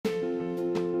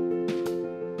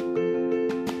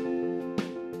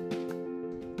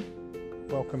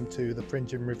to the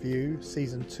Fringe in Review,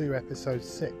 Season 2, Episode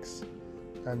 6,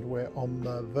 and we're on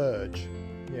the verge.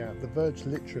 Yeah, the verge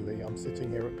literally. I'm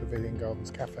sitting here at Pavilion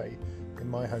Gardens Cafe in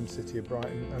my home city of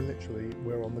Brighton, and literally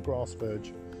we're on the grass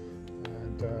verge,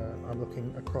 and I'm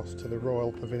looking across to the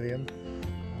Royal Pavilion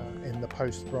in the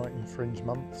post-Brighton Fringe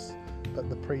months, but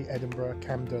the pre-Edinburgh,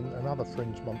 Camden and other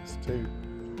Fringe months too.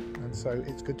 And so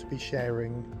it's good to be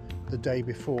sharing the day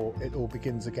before it all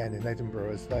begins again in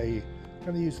Edinburgh, as they, I'm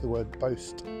going to use the word,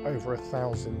 boast over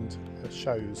 1,000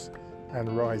 shows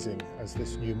and rising, as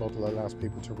this new model allows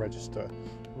people to register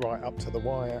right up to the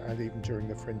wire and even during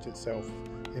the Fringe itself,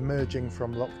 emerging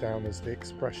from lockdown as the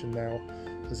expression now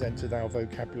has entered our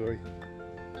vocabulary.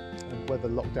 And whether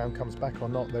lockdown comes back or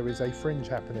not, there is a Fringe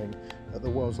happening at the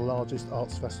world's largest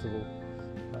arts festival,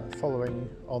 following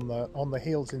on the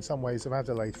heels in some ways of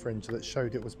Adelaide Fringe, that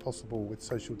showed it was possible with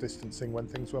social distancing when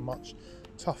things were much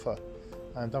tougher.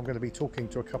 And I'm going to be talking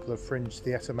to a couple of Fringe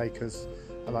theatre makers,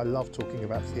 and I love talking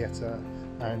about theatre,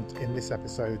 and in this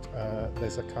episode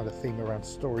there's a kind of theme around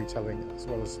storytelling, as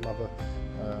well as some other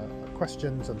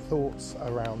questions and thoughts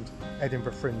around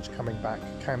Edinburgh Fringe coming back,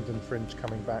 Camden Fringe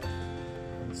coming back,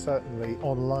 and certainly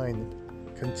online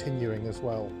continuing as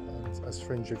well, as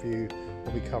Fringe Review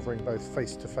will be covering both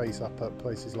face-to-face up at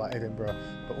places like Edinburgh,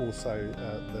 but also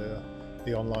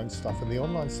the online stuff. And the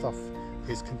online stuff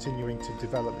is continuing to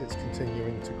develop, it's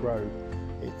continuing to grow.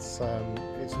 It's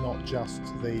not just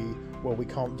well, we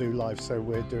can't do live, so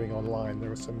we're doing online.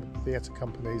 There are some theatre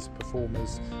companies,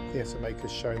 performers, theatre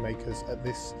makers, showmakers at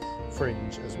this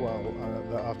Fringe as well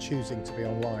that are choosing to be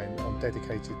online on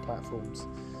dedicated platforms.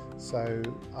 So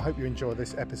I hope you enjoy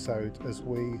this episode as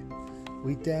we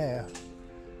dare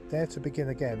to begin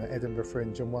again at Edinburgh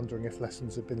Fringe, and wondering if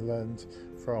lessons have been learned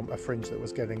from a Fringe that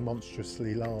was getting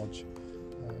monstrously large.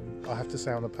 I have to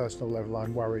say, on a personal level,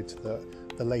 I'm worried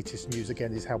that the latest news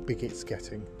again is how big it's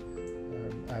getting,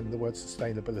 and the word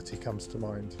sustainability comes to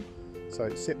mind.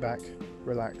 So sit back,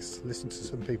 relax, listen to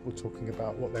some people talking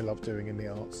about what they love doing in the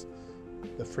arts.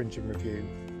 The Fringe in Review.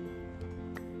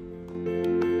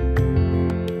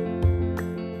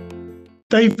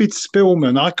 David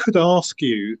Spillman, I could ask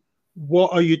you,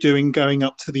 what are you doing going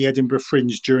up to the Edinburgh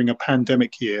Fringe during a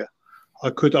pandemic year? I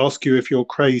could ask you if you're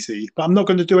crazy, but I'm not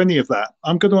going to do any of that.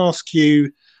 I'm going to ask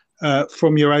you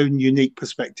from your own unique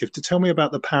perspective to tell me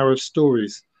about the power of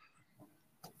stories.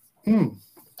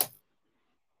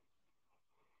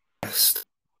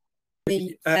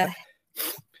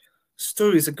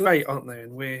 Stories are great, aren't they?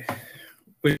 And we're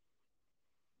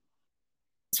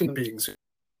human beings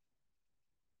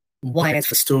wired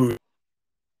for story,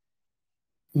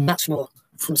 much more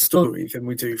from story than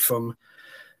we do from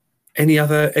any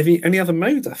other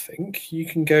mode. I think you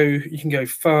can go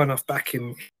far enough back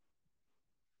in,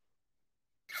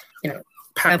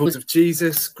 parables of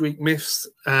Jesus, Greek myths,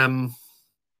 and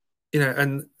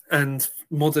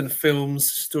modern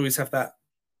films. Stories have that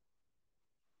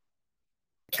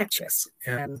catch us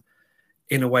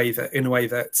in a way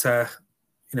that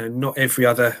not every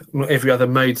other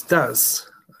mode does.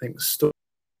 I think story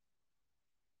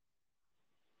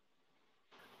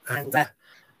and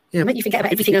make you forget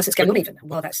about everything else that's going on, even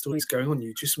while that story's going on.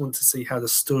 You just want to see how the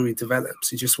story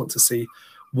develops. You just want to see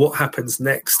what happens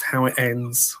next, how it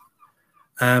ends,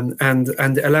 and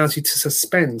it allows you to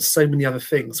suspend so many other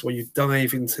things, where you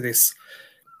dive into this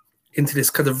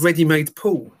kind of ready-made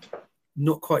pool,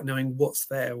 not quite knowing what's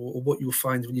there or what you'll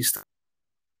find when you start.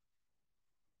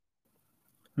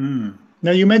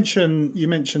 Now you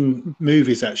mentioned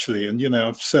movies, actually, and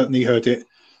I've certainly heard it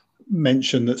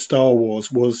mentioned that Star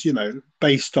Wars was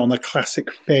based on a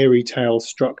classic fairy tale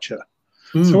structure.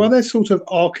 So are there sort of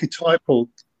archetypal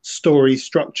story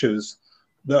structures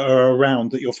that are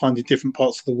around that you'll find in different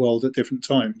parts of the world at different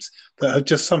times that have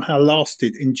just somehow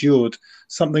lasted, endured,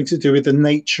 something to do with the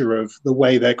nature of the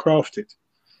way they're crafted?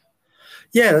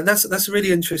 Yeah, that's a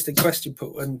really interesting question,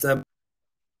 Paul. And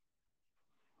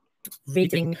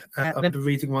I remember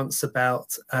reading once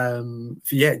about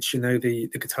The Edge, the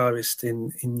guitarist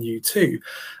in U2,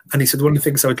 and he said one of the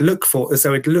things I would look for is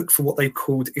what they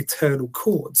called eternal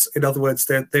chords. In other words,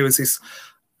 there was this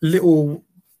little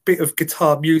bit of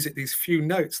guitar music, these few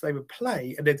notes they would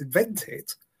play and then invent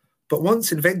it, but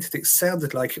once invented, it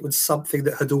sounded like it was something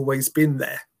that had always been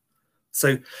there.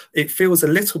 So it feels a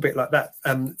little bit like that,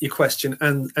 your question,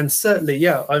 and certainly,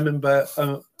 yeah, I remember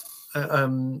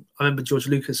George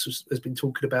Lucas has been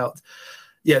talking about,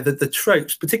 the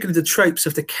tropes, particularly the tropes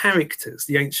of the characters,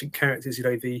 the ancient characters,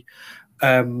 that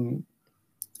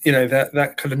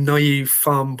kind of naive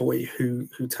farm boy who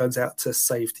turns out to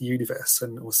save the universe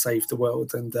or save the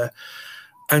world, and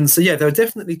so there are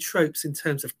definitely tropes in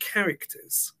terms of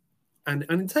characters, And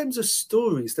in terms of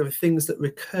stories, there are things that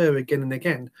recur again and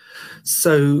again.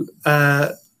 So,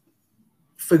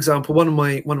 for example, one of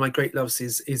my great loves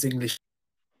is English.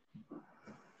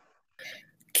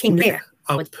 King Lear,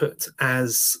 I would put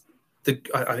as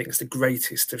I think it's the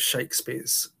greatest of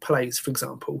Shakespeare's plays, for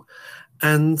example.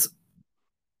 And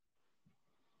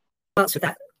with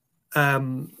that,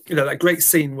 that great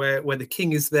scene where the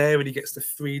king is there and he gets the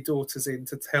 3 daughters in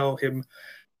to tell him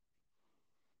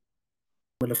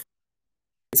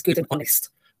it's good and honest,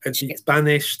 and she gets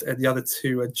banished, and the other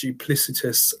 2 are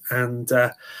duplicitous and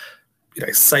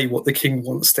say what the king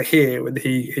wants to hear, and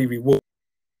he rewards.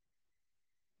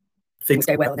 Things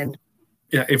go well, and then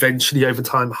eventually over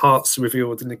time hearts are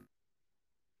revealed and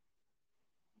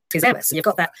so you've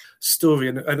got that story,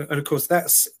 and of course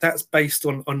that's based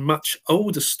on much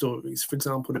older stories. For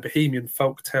example, the Bohemian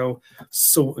folktale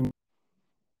Salt and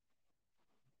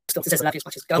says, I love you as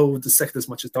much as gold, the second as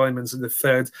much as diamonds, and the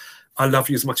third, I love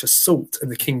you as much as salt, and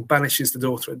the king banishes the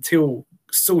daughter until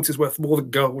salt is worth more than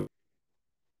gold.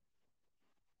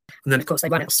 And then of course they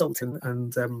run out of salt,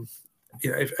 and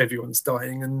if everyone's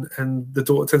dying, and the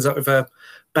daughter turns up with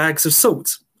bags of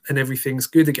salt, and everything's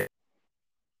good again.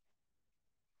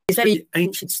 It's very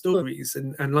ancient stories,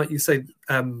 and like you say,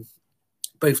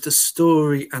 both the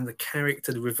story and the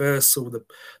character, the reversal,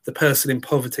 the person in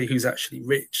poverty who's actually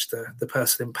rich, the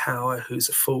person in power who's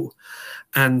a fool,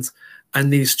 and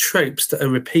these tropes that are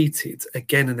repeated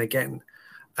again and again.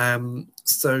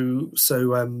 So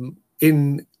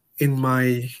in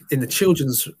the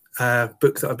children's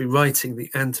book that I've been writing, the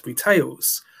Anterbury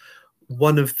Tales,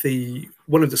 one of the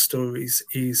stories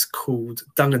is called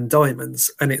Dung and Diamonds,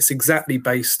 and it's exactly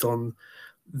based on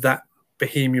that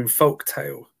Bohemian folk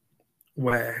tale,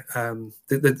 where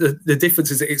the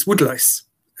difference is that it's woodlice,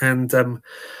 and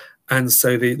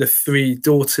so the 3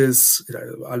 daughters,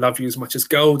 I love you as much as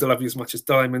gold, I love you as much as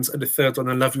diamonds, and the third one,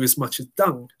 I love you as much as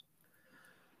dung.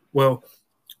 Well,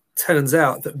 turns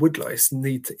out that woodlice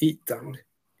need to eat dung,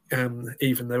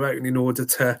 even their own, in order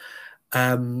to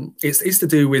it's to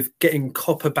do with getting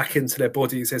copper back into their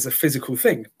bodies as a physical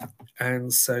thing.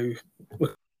 And so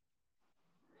the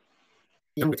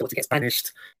younger daughter gets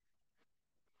banished,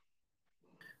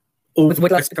 all the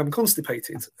woodlice become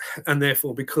constipated, and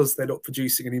therefore, because they're not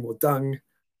producing any more dung,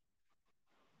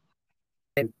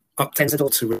 up tends the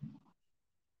daughter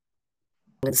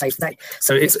and saves the day.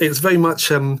 So it's very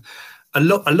much a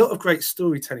lot of great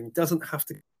storytelling doesn't have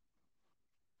to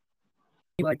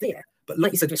idea, but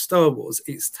like you said with Star Wars,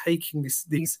 it's taking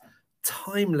these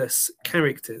timeless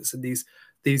characters and these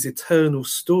eternal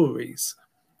stories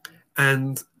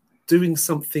and doing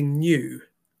something new,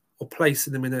 or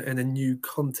placing them in a new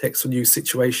context or new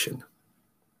situation.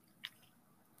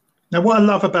 Now, what I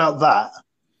love about that,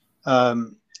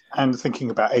 and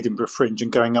thinking about Edinburgh Fringe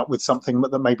and going up with something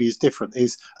that maybe is different,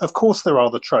 is, of course, there are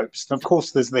the tropes. And of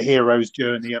course, there's the hero's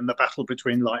journey and the battle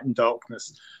between light and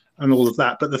darkness and all of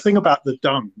that. But the thing about the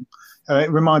dung,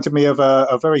 it reminded me of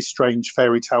a very strange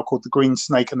fairy tale called The Green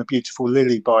Snake and the Beautiful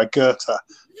Lily by Goethe,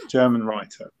 German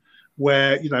writer,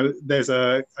 where, there's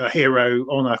a hero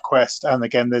on a quest, and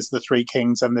again, there's the 3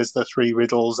 kings and there's the 3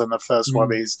 riddles, and the first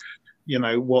one is,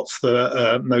 what's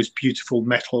the most beautiful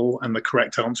metal, and the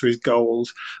correct answer is gold.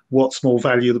 What's more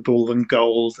valuable than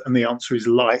gold, and the answer is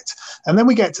light. And then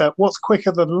we get to what's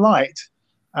quicker than light,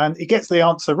 and it gets the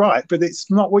answer right, but it's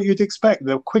not what you'd expect.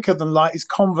 The quicker than light is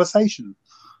conversation.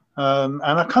 And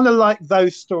I kind of like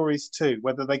those stories too,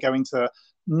 whether they go into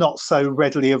not so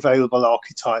readily available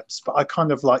archetypes, but I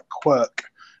kind of like quirk,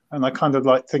 and I kind of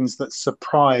like things that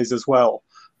surprise as well.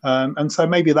 And so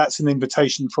maybe that's an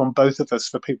invitation from both of us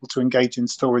for people to engage in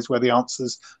stories where the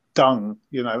answer's dung,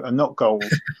 and not gold.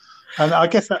 And I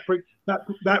guess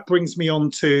that brings me on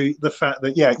to the fact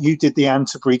that, you did the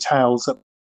Anterbury Tales at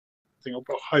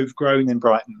Hove Grown in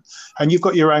Brighton, and you've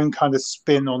got your own kind of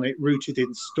spin on it, rooted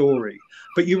in story,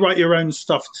 but you write your own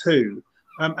stuff too.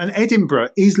 And Edinburgh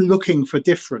is looking for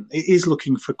different. It is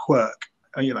looking for quirk.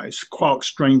 Quark,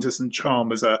 strangers and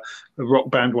charm, as a rock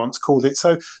band once called it.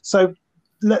 So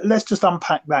let's just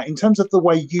unpack that in terms of the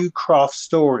way you craft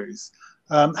stories.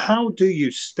 How do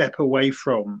you step away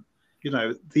from,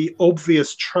 the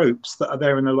obvious tropes that are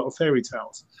there in a lot of fairy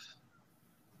tales?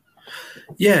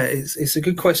 Yeah, it's a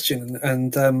good question,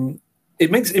 and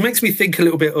it makes me think a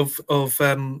little bit of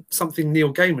something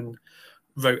Neil Gaiman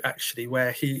wrote, actually,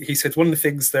 where he said one of the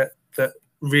things that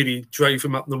really drove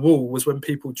him up the wall was when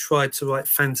people tried to write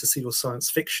fantasy or science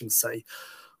fiction, say,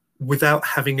 without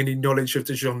having any knowledge of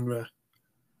the genre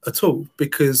at all,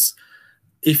 because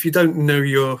if you don't know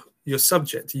your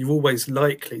subject, you're always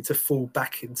likely to fall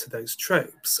back into those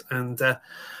tropes. And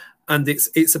And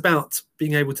it's about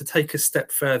being able to take a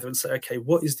step further and say, okay,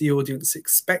 what is the audience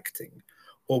expecting,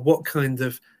 or what kind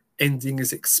of ending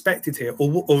is expected here,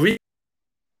 or really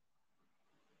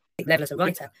level as a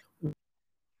writer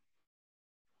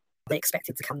they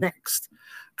expected to come next,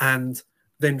 and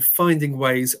then finding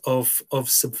ways of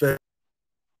subverting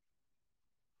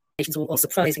or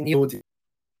surprising the audience.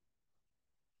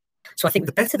 So I think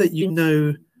the better that you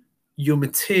know your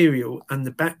material and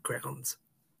the background,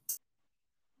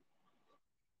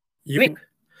 you're in.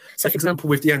 So, for example,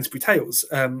 with the Anterbury Tales,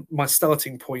 my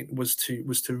starting point was to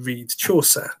read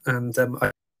Chaucer, and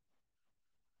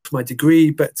my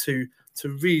degree, but to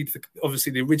read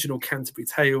obviously the original Canterbury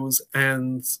Tales,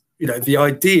 and the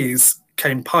ideas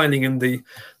came piling in the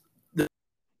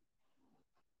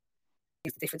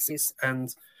differences,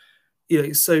 and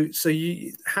so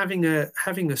you having a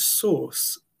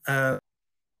source, the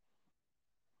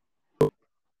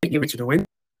original in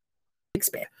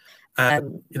Shakespeare.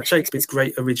 Shakespeare's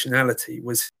great originality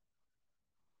was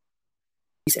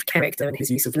his use of character and his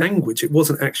use of language. It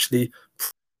wasn't actually.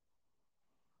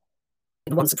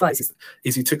 The one surprise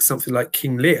is he took something like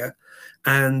King Lear,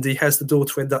 and he has the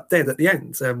daughter end up dead at the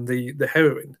end. The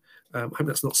heroine. I hope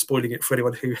that's not spoiling it for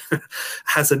anyone who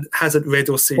hasn't read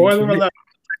or seen. Spoiler alert.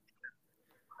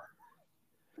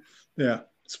 Yeah,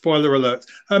 spoiler alert.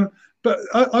 But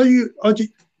are you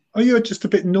just a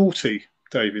bit naughty,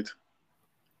 David?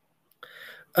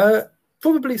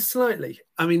 Probably slightly.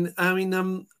 I mean,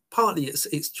 partly it's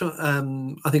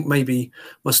I think maybe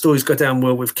my stories go down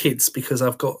well with kids because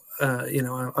I've got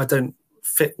I don't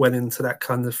fit well into that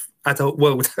kind of adult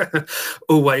world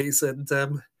always, and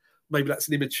maybe that's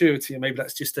an immaturity, and maybe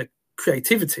that's just a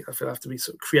creativity. I feel I have to be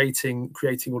sort of creating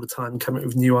all the time, coming up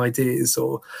with new ideas,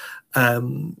 or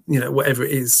whatever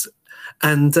it is,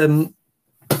 and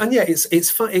yeah,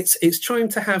 it's fun. It's trying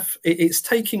to have it's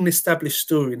taking an established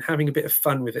story and having a bit of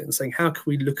fun with it, and saying, how can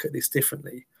we look at this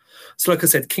differently? So, like I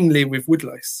said, King Lear with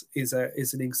woodlice is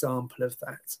an example of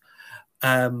that,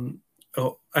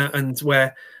 and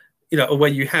where where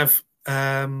you have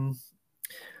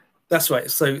that's right.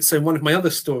 So one of my other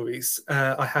stories,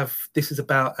 this is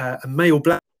about a male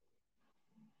black.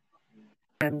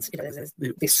 And there's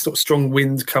this sort of strong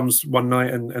wind comes one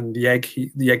night, and the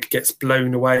egg gets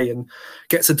blown away and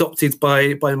gets adopted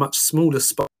by a much smaller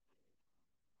spider.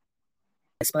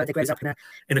 Spider grows up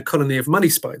in a colony of money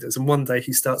spiders, and one day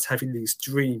he starts having these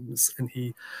dreams, and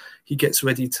he gets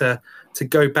ready to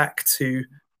go back to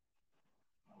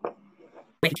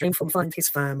where he came from, find his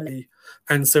family,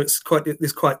 and so it's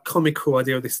this quite comical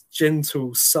idea of this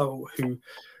gentle soul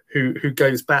who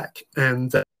goes back,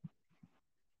 and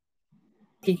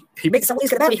he meets someone who's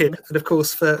going to marry him, and of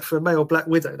course for a male black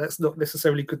widow that's not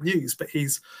necessarily good news, but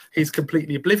he's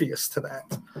completely oblivious to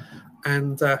that,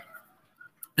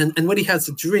 and when he has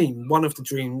a dream, one of the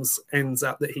dreams ends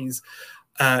up that he's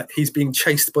being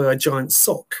chased by a giant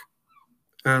sock,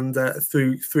 and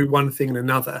through one thing and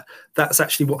another, that's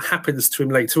actually what happens to him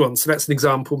later on. So that's an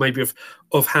example maybe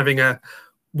of having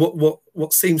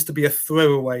what seems to be a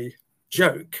throwaway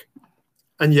joke,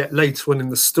 and yet later on in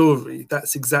the story,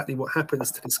 that's exactly what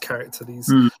happens to this character.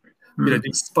 These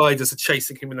these spiders are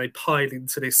chasing him, and they pile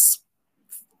into this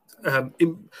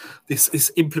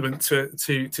this implement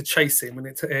to chase him,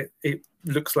 and it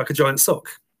looks like a giant sock.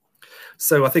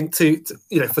 So I think to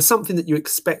for something that you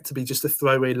expect to be just a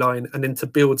throwaway line, and then to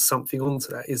build something onto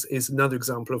that is another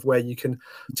example of where you can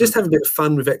just have a bit of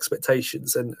fun with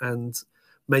expectations, and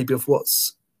maybe of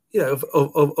what's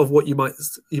of what you might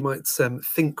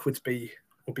think would be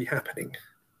happening.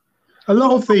 A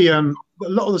lot of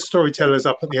the storytellers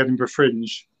up at the Edinburgh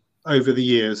Fringe over the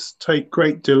years take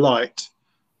great delight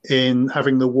in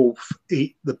having the wolf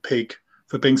eat the pig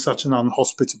for being such an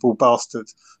unhospitable bastard.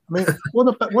 I mean,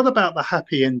 what about the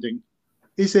happy ending?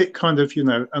 Is it kind of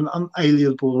an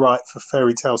unalienable right for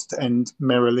fairy tales to end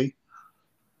merrily?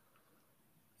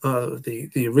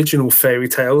 The original fairy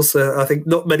tales, I think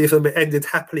not many of them ended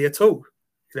happily at all.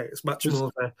 It's much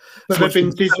more. But they've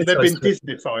been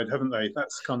Disneyfied, haven't they?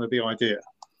 That's kind of the idea.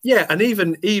 Yeah, and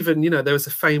even there was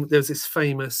this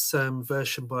famous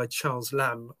version by Charles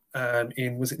Lamb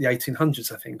was it the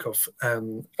 1800s, I think, of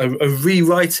a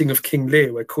rewriting of King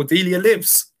Lear where Cordelia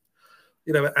lives.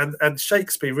 And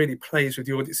Shakespeare really plays with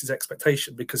the audience's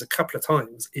expectation, because a couple of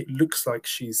times it looks like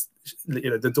she's,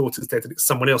 the daughter's dead and it's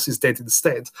someone else is dead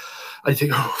instead. I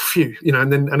think, oh, phew,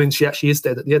 and then she actually is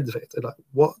dead at the end of it. They're like,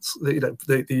 what?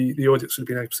 The audience would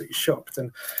have been absolutely shocked,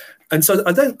 and so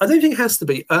I don't think it has to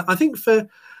be. I think for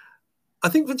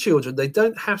children, they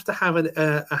don't have to have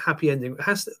a happy ending. It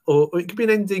has to, or it could be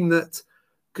an ending that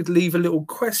could leave a little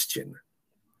question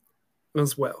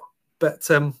as well. But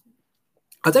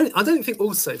I don't think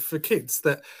also for kids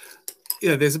that, you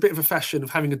know, there's a bit of a fashion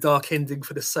of having a dark ending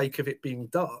for the sake of it being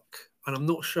dark, and I'm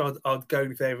not sure I'd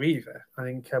go there either. I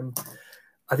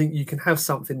think you can have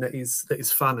something that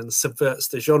is fun and subverts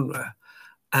the genre,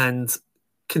 and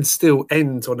can still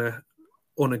end on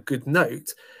a good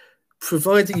note,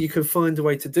 providing you can find a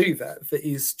way to do that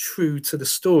is true to the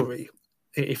story,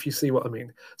 if you see what I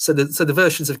mean. So the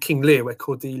versions of King Lear where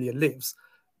Cordelia lives,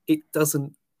 it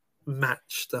doesn't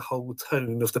match the whole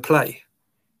tone of the play.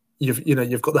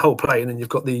 You've got the whole play, and then you've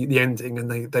got the ending,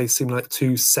 and they seem like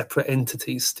two separate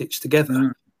entities stitched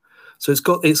together. So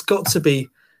there's got to be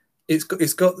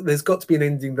an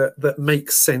ending that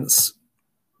makes sense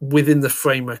within the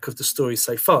framework of the story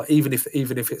so far, even if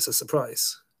it's a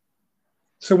surprise.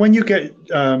 So when you get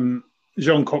Jean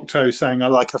Cocteau saying, I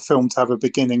like a film to have a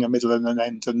beginning, a middle, and an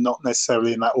end, and not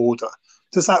necessarily in that order,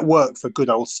 does that work for good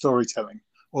old storytelling?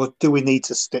 Or do we need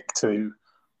to stick to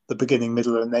the beginning,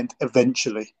 middle, and end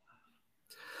eventually?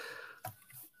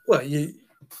 Well,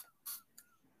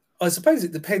 I suppose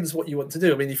it depends what you want to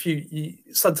do. I mean, if you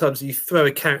sometimes you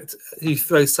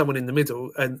throw someone in the middle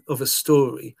of a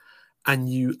story, and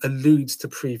you allude to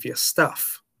previous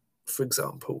stuff, for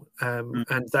example,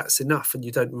 and that's enough, and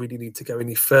you don't really need to go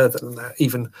any further than that.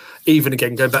 Even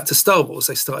again, going back to Star Wars,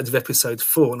 they started with episode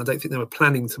 4, and I don't think they were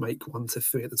planning to make 1 to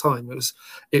 3 at the time.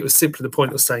 It was simply the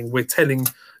point of saying we're telling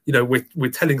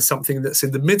something that's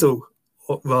in the middle,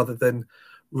 rather than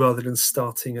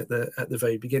starting at the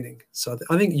very beginning. So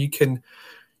I think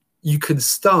you can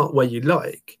start where you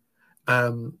like.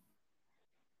 For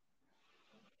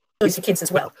kids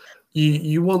as well.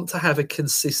 You want to have a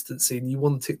consistency, and you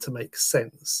want it to make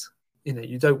sense. You know,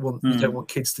 you don't want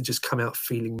kids to just come out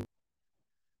feeling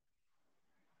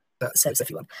that. So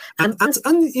everyone,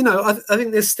 and you know, I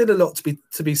think there's still a lot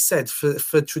to be said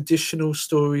for traditional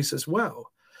stories as well.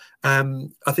 I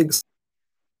think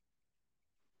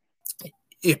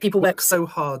people work so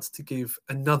hard to give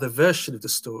another version of the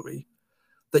story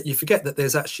that you forget that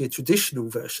there's actually a traditional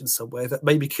version somewhere that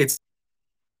maybe kids.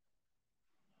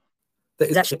 That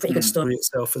is actually a pretty good story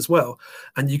itself as well,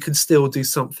 and you can still do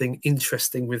something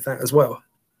interesting with that as well.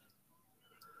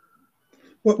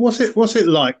 What's it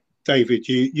like, David?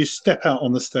 You step out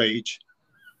on the stage,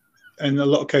 and in a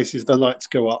lot of cases the lights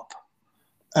go up,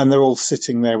 and they're all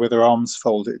sitting there with their arms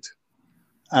folded.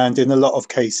 And in a lot of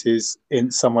cases,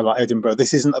 in somewhere like Edinburgh,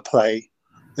 this isn't a play.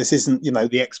 This isn't,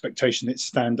 the expectation it's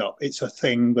stand up. It's a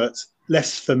thing that's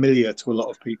less familiar to a lot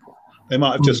of people. They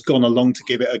might have just gone along to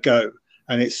give it a go.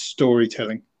 And it's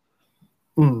storytelling.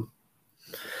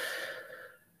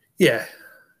 Yeah,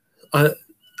 I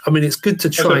mean, it's good to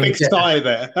try. There's a big sigh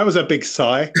there. That was a big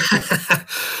sigh.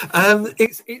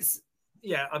 It's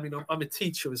yeah. I mean, I'm a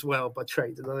teacher as well by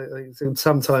trade, and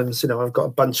sometimes I've got a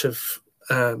bunch of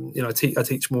I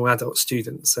teach more adult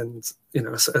students, and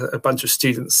a bunch of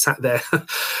students sat there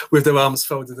with their arms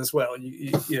folded as well.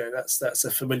 That's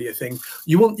a familiar thing.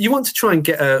 You want to try and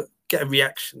get a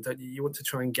reaction, don't you? You want to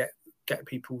try and get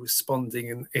people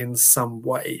responding in some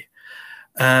way,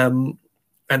 and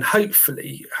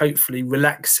hopefully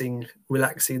relaxing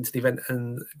into the event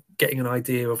and getting an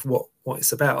idea of what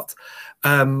it's about.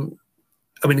 I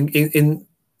mean, in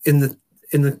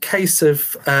the case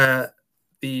of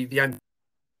the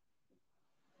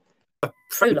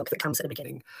prologue that comes at the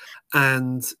beginning,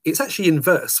 and it's actually in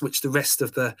verse, which the rest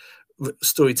of the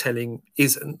storytelling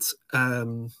isn't.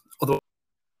 Although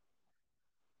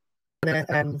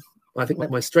I think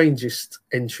my strangest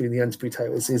entry in the Anterbury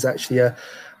Tales is actually a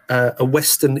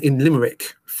Western in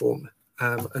Limerick form,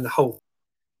 and the whole.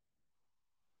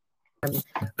 And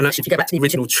actually, if you go back to the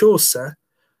original Chaucer,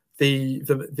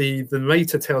 the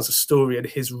narrator tells a story, and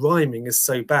his rhyming is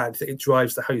so bad that it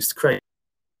drives the host crazy.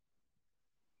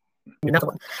 Another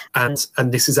one,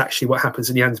 and this is actually what happens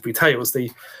in the Anterbury Tales.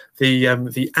 The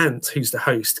ant, who's the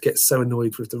host, gets so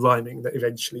annoyed with the rhyming that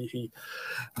eventually he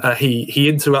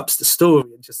interrupts the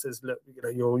story and just says, "Look,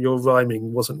 your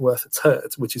rhyming wasn't worth a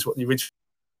turd," which is what the original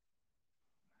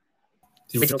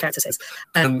character says.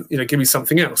 Give me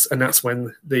something else, and that's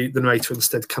when the narrator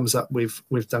instead comes up with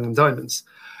Dung and Diamonds.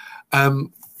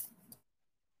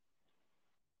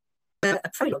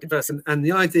 A prologue verse, and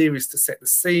the idea is to set the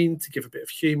scene, to give a bit of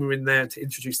humour in there, to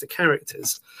introduce the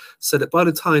characters, so that by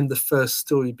the time the first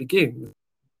story begins,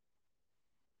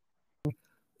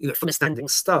 from a standing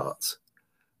start,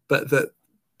 but that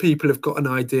people have got an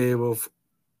idea of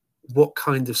what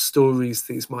kind of stories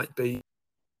these might be,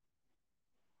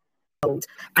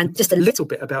 and just a little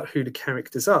bit about who the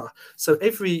characters are. So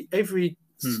every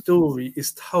story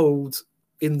is told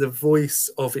in the voice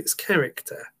of its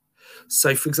character.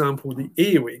 So, for example, the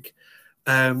Earwig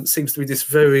seems to be this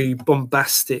very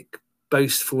bombastic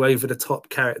boastful, over-the-top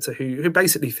character who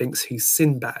basically thinks he's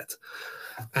Sinbad.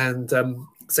 And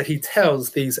so he tells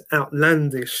these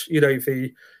outlandish,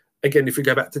 again, if we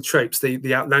go back to tropes,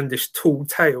 the outlandish tall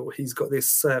tale. He's got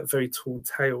this very tall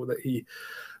tale that he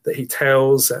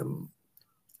tells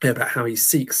about how he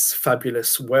seeks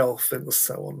fabulous wealth and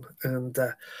so on.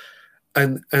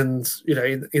 And in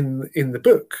the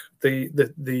book,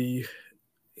 the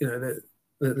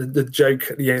joke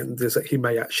at the end is that he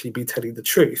may actually be telling the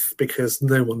truth because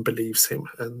no one believes him,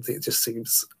 and it just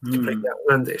seems completely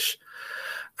outlandish.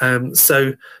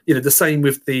 So the same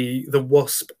with the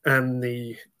wasp and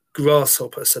the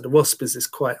grasshopper. So the wasp is this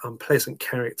quite unpleasant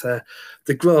character.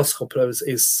 The grasshopper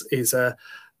is a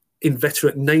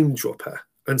inveterate name dropper,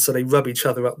 and so they rub each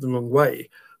other up the wrong way.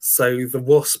 So the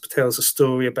wasp tells a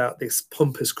story about this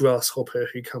pompous grasshopper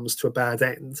who comes to a bad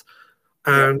end,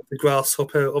 and the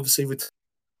grasshopper obviously returns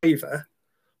favor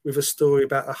with a story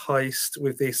about a heist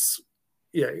with this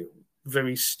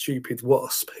very stupid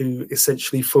wasp who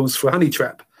essentially falls for a honey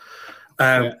trap.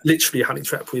 Literally a honey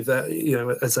trap with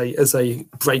as a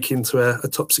break into a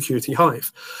top security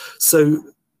hive. So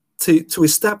to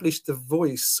establish the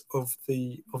voice of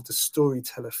the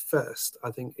storyteller first, I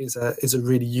think is a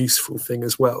really useful thing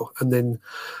as well. And then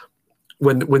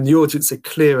when the audience are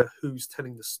clearer who's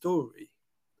telling the story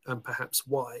and perhaps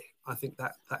why, I think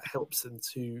that helps them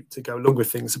to go along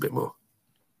with things a bit more.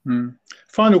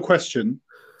 Final question.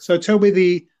 So tell me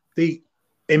the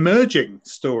emerging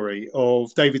story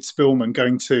of David Spillman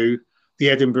going to the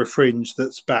Edinburgh Fringe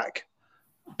that's back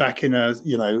in a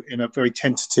very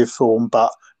tentative form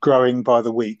but growing by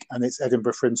the week, and it's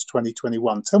Edinburgh Fringe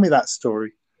 2021. Tell me that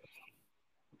story.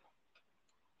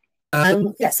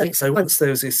 So once there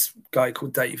was this guy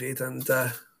called David, and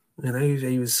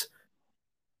he was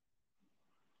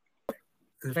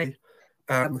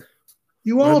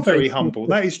you are very humble.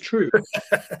 That is true.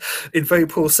 In very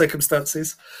poor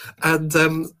circumstances, and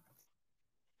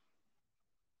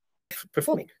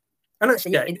performing. And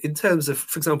actually, in terms of,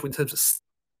 for example,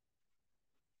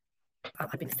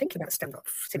 I've been thinking about stand-up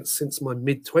since my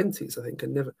mid-20s, I think,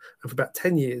 and for about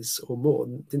 10 years or more,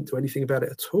 and didn't do anything about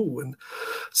it at all. And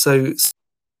so,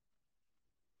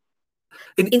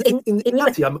 in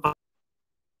reality, I'm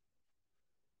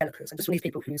just one of these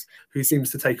people who seems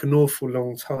to take an awful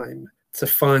long time to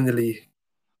finally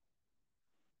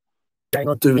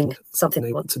doing something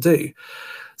they want to do.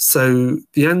 So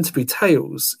the Anterbury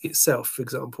Tales itself, for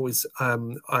example, is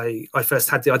I first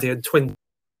had the idea in 20.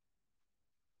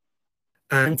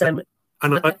 And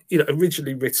I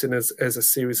originally written as a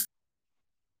series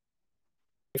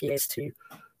of years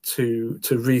to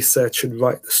research and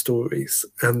write the stories,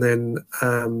 and then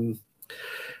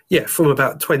from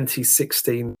about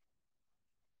 2016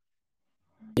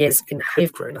 years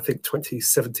have grown. I think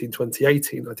 2017,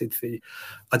 2018, I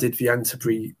did the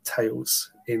Anterbury Tales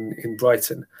in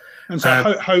Brighton. And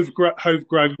so Hove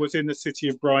Grove was in the city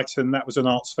of Brighton. That was an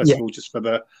arts festival, just for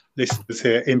the listeners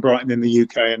here, in Brighton in the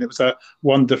UK, and it was a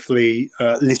wonderfully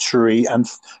literary and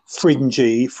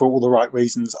fringy, for all the right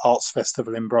reasons, arts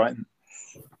festival in Brighton.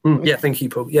 Thank you,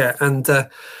 Paul.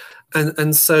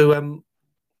 And so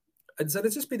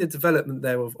there's just been a development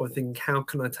there of thinking, how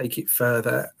can I take it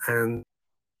further? And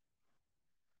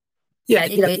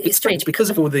it's strange because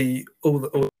of all the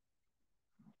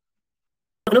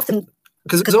and often,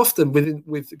 because often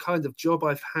with the kind of job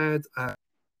I've had,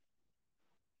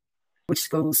 which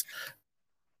schools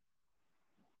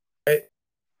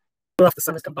after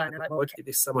summer's come by, and they're like, okay,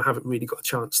 this summer I haven't really got a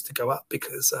chance to go up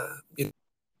because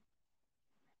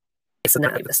it's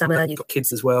over the summer, you've got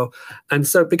kids as well, and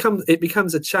so it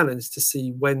becomes a challenge to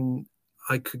see when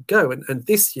I could go. And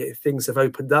this year things have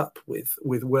opened up with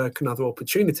work and other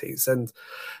opportunities, and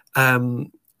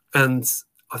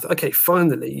I thought, okay,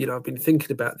 finally, I've been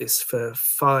thinking about this for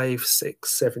 5, 6,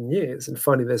 7 years, and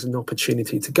finally there's an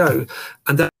opportunity to go.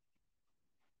 And that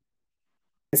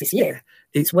this year,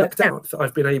 it's worked out that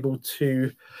I've been able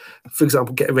to, for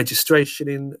example, get a registration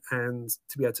in and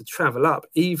to be able to travel up,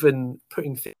 even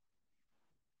putting things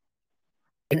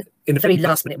in a very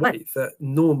last-minute way that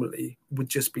normally would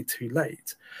just be too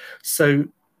late. So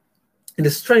in a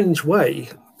strange way,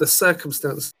 the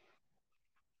circumstance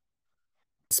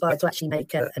to actually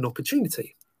make an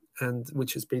opportunity, and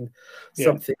which has been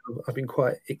something I've been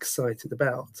quite excited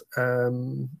about.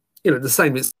 The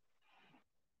same as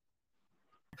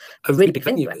a really big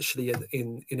venue actually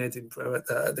in Edinburgh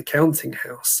at the Counting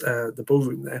House, the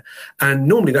ballroom there, and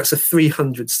normally that's a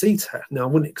 300-seater. Now I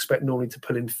wouldn't expect normally to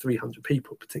pull in 300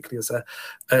 people, particularly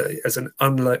as an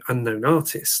unknown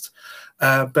artist,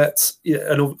 but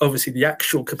and obviously the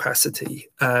actual capacity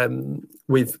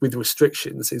with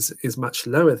restrictions is much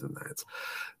lower than that.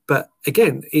 But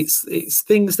again, it's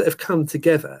things that have come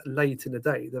together late in the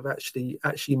day that have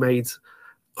actually made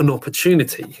an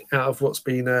opportunity out of what's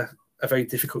been a very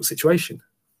difficult situation.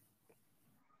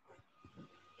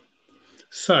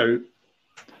 So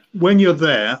when you're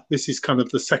there, this is kind of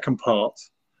the second part,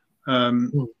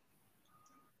 and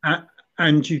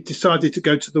you decided to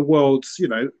go to the world's,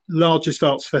 largest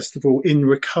arts festival in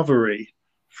recovery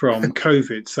from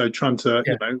COVID, so trying to,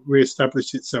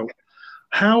 re-establish itself.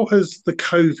 How has the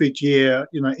COVID year,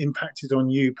 impacted on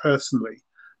you personally,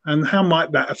 and how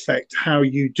might that affect how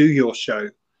you do your show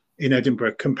in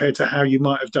Edinburgh compared to how you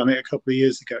might have done it a couple of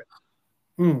years ago?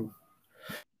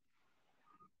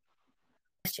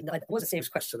 That was a serious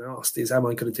question I asked, is am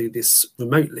I going to do this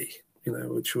remotely?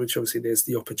 Which obviously there's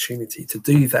the opportunity to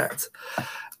do that.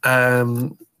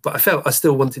 But I felt I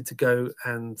still wanted to go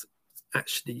and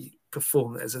actually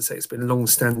perform. As I say, it's been a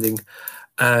long-standing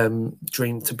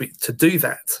dream to do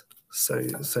that. So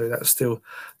that's still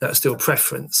a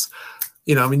preference.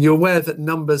 You're aware that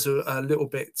numbers are a little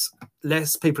bit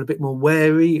less. People are a bit more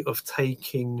wary of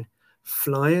taking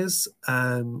flyers,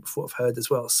 for what I've heard as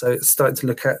well. So it's starting to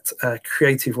look at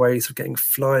creative ways of getting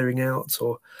flyering out,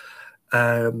 or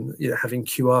having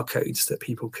QR codes that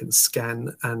people can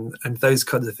scan and those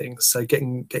kinds of things. So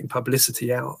getting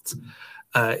publicity out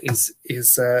is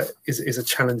a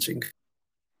challenging.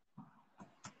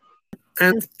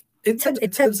 And in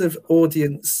terms of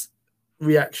audience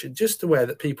reaction, just aware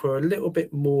that people are a little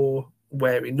bit more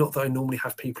wary. Not that I normally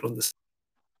have people on the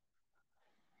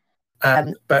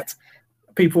but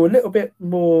people are a little bit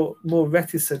more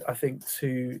reticent, I think,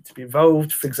 to be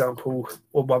involved. For example,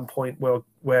 at one point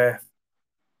where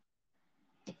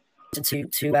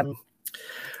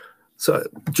so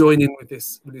joining with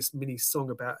this mini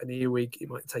song about an earwig, it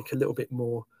might take a little bit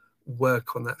more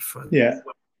work on that front. Yeah.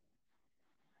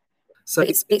 So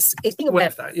it's being aware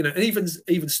of that, and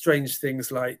even strange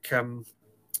things like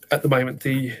at the moment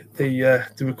the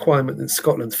requirement in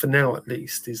Scotland, for now at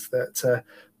least, is that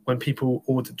when people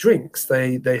order drinks,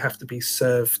 they have to be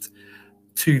served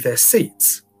to their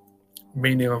seats.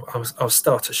 Meaning I'll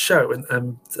start a show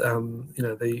and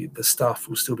the staff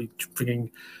will still be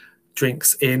bringing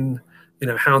drinks in.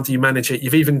 How do you manage it?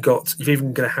 You've even going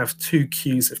to have two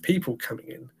queues of people coming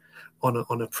in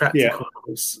on a practical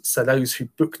course. So those who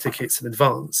book tickets in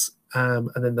advance, and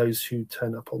then those who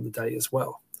turn up on the day as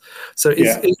well. So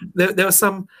there are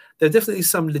definitely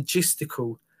some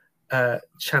logistical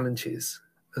challenges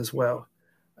as well.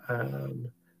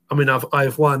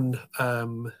 I've won.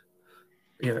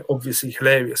 Obviously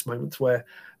hilarious moments where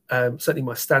certainly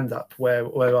my stand-up where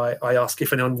I ask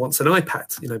if anyone wants an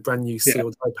iPad, brand new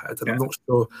sealed iPad, and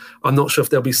I'm not sure if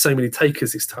there'll be so many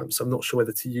takers this time, so I'm not sure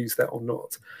whether to use that or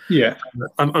not.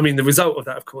 The result of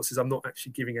that, of course, is I'm not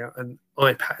actually giving out an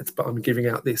iPad, but I'm giving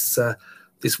out this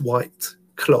white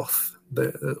cloth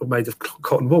made of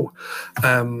cotton wool,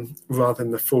 rather than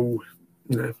the full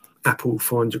Apple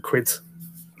 400 quid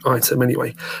item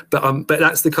anyway. But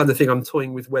that's the kind of thing I'm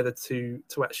toying with, whether to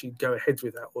actually go ahead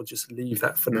with that or just leave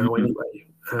that for now anyway.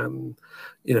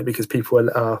 Because people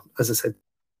are, as I said,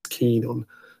 keen on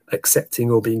accepting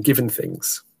or being given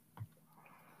things.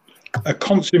 A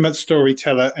consummate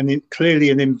storyteller and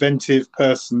clearly an inventive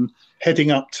person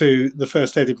heading up to the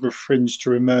first Edinburgh Fringe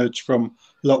to emerge from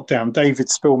lockdown. David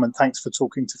Spillman, thanks for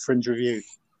talking to Fringe Review.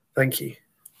 Thank you.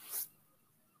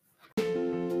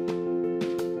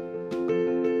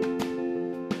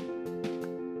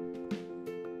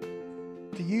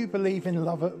 Do you believe in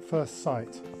love at first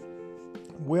sight?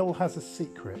 Will has a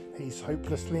secret. He's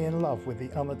hopelessly in love with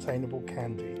the unattainable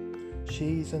Candy.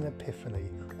 She's an epiphany,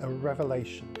 a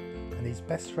revelation, and his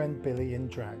best friend Billy in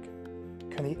drag.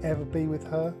 Can he ever be with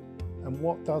her? And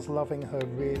what does loving her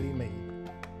really mean?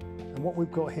 And what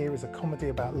we've got here is a comedy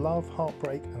about love,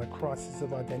 heartbreak, and a crisis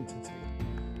of identity.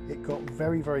 It got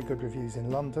very, very good reviews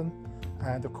in London,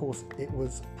 and of course it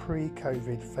was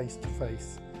pre-COVID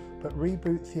face-to-face. But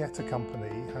Reboot Theatre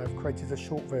Company have created a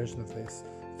short version of this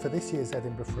for this year's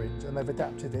Edinburgh Fringe, and they've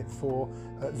adapted it for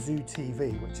Zoo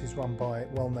TV, which is run by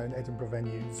well-known Edinburgh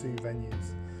venue, Zoo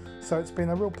Venues. So it's been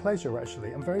a real pleasure,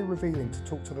 actually, and very revealing to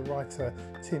talk to the writer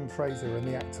Tim Fraser and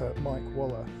the actor Mike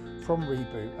Waller from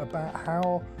Reboot about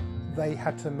how they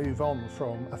had to move on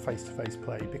from a face-to-face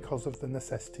play because of the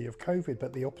necessity of COVID,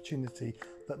 but the opportunity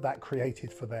that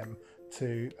created for them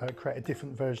to create a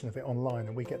different version of it online,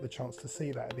 and we get the chance to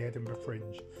see that at the Edinburgh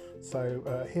Fringe.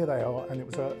 So here they are, and it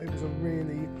was a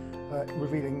really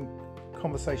revealing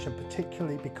conversation,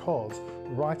 particularly because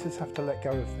writers have to let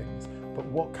go of things, but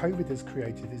what COVID has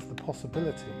created is the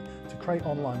possibility to create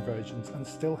online versions and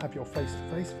still have your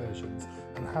face-to-face versions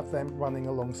and have them running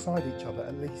alongside each other,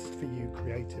 at least for you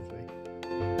creatively.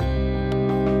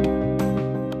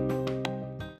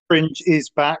 Fringe is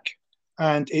back,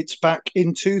 and it's back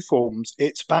in two forms.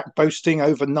 It's back boasting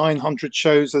over 900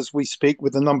 shows as we speak,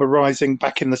 with the number rising,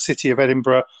 back in the city of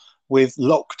Edinburgh with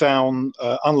lockdown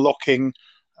unlocking.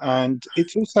 And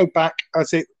it's also back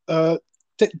as it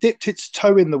dipped its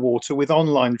toe in the water with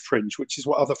online Fringe, which is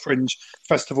what other Fringe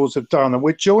festivals have done. And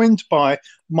we're joined by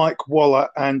Mike Waller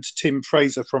and Tim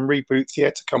Fraser from Reboot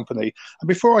Theatre Company. And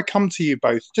before I come to you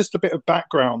both, just a bit of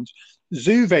background.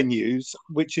 Zoo Venues,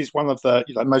 which is one of the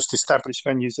most established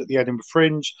venues at the Edinburgh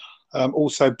Fringe,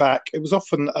 also back. It was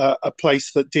often a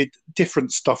place that did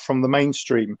different stuff from the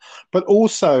mainstream, but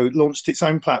also launched its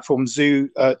own platform, Zoo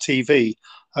TV,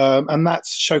 and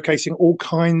that's showcasing all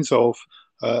kinds of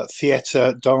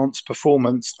theatre, dance,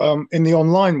 performance in the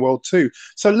online world too.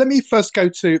 So let me first go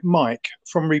to Mike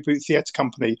from Reboot Theatre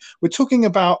Company. We're talking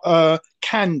about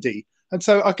Candy, and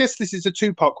so I guess this is a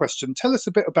two-part question. Tell us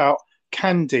a bit about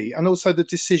Candy and also the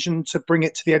decision to bring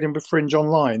it to the Edinburgh Fringe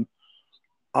online.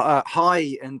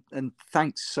 Hi, and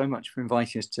thanks so much for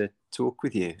inviting us to talk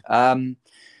with you.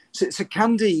 So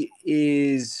Candy's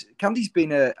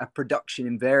been a production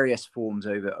in various forms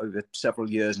over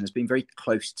several years, and has been very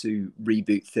close to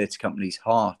Reboot Theatre Company's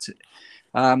heart.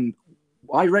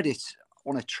 I read it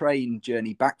on a train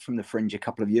journey back from the Fringe a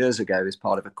couple of years ago as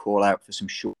part of a call out for some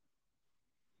short.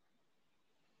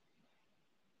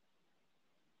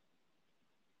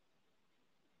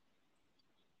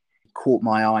 Caught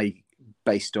my eye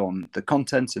based on the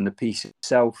content and the piece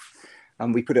itself,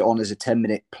 and we put it on as a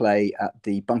 10-minute play at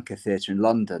the Bunker Theatre in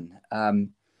London.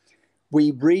 We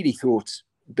really thought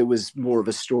there was more of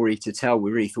a story to tell.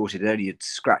 We really thought it only had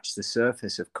scratched the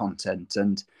surface of content,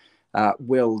 and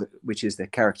Will, which is the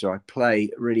character I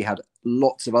play, really had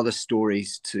lots of other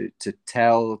stories to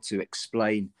tell, to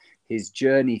explain his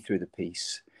journey through the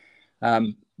piece.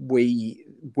 We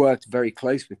worked very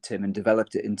close with Tim and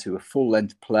developed it into a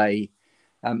full-length play,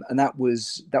 and that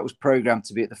was programmed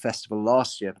to be at the festival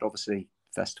last year, but obviously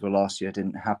festival last year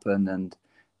didn't happen, and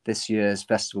this year's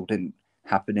festival didn't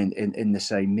happen in the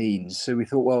same means. So we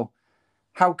thought, well,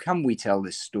 how can we tell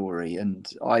this story? And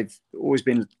I've always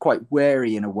been quite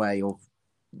wary in a way of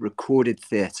recorded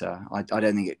theatre. I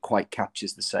don't think it quite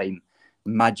captures the same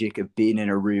magic of being in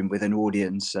a room with an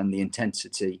audience and the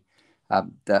intensity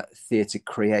that theatre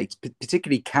creates,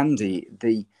 particularly Candy.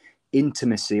 The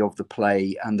intimacy of the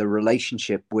play and the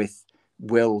relationship with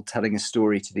Will telling a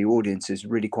story to the audience is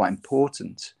really quite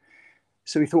important.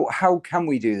 So we thought, how can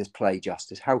we do this play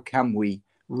justice? How can we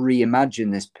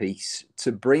reimagine this piece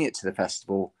to bring it to the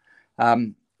festival?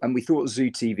 And we thought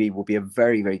Zoo TV will be a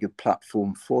very, very good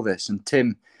platform for this. And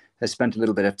Tim has spent a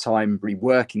little bit of time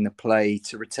reworking the play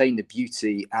to retain the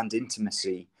beauty and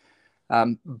intimacy,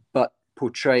 but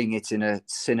portraying it in a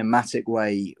cinematic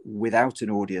way without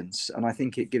an audience. And I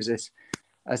think it gives us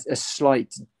a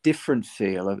slight different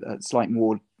feel, a slight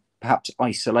more perhaps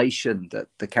isolation that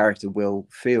the character Will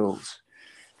feels.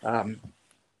 I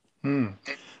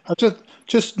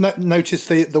just noticed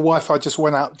the Wi-Fi just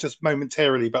went out just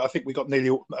momentarily, but I think we got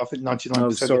nearly, I think 99%. Oh,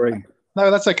 sorry.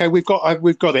 No, that's okay. We've got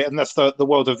it, and that's the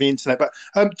world of the internet. But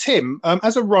Tim,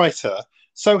 as a writer,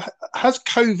 so has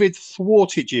COVID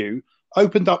thwarted you,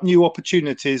 opened up new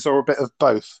opportunities, or a bit of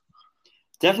both?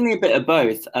 Definitely a bit of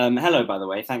both. Hello, by the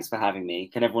way. Thanks for having me.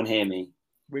 Can everyone hear me?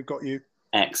 We've got you.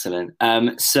 Excellent.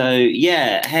 So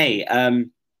yeah, hey,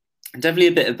 definitely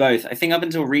a bit of both. I think up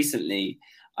until recently,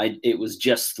 it was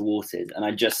just thwarted, and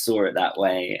I just saw it that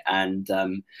way. And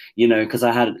because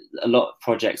I had a lot of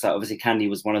projects. Like obviously, Candy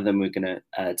was one of them. We're going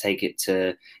to take it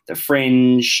to the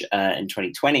Fringe in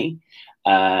 2020.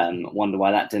 Wonder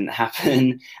why that didn't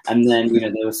happen. And then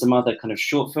there were some other kind of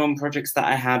short film projects that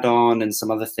I had on, and some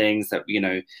other things that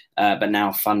but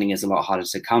now funding is a lot harder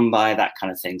to come by, that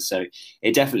kind of thing. So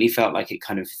it definitely felt like it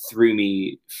kind of threw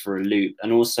me for a loop.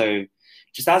 And also,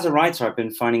 just as a writer, I've been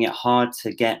finding it hard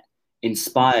to get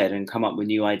inspired and come up with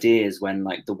new ideas when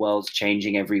like the world's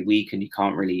changing every week, and you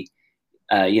can't really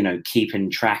keep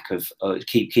track of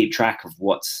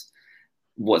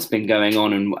what's been going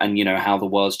on, and how the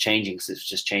world's changing, because it's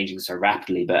just changing so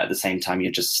rapidly, but at the same time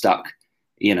you're just stuck,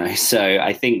 so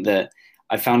I think that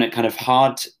I found it kind of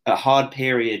a hard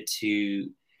period to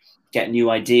get new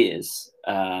ideas,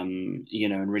 and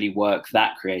really work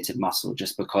that creative muscle,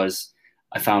 just because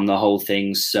I found the whole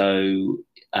thing so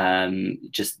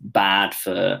just bad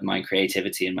for my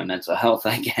creativity and my mental health,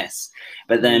 I guess.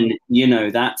 But then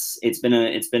it's been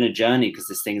a journey, because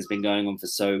this thing has been going on for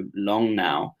so long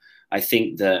now. I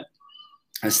think that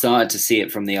I started to see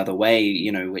it from the other way,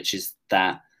 which is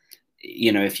that,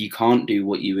 if you can't do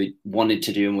what you wanted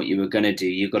to do and what you were going to do,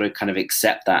 you've got to kind of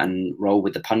accept that and roll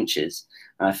with the punches.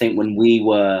 And I think when we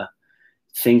were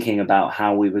thinking about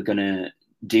how we were going to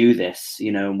do this,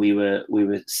 you know, and we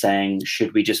were saying,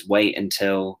 should we just wait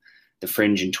until the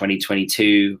Fringe in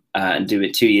 2022 and do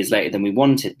it 2 years later than we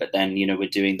wanted? But then, you know, we're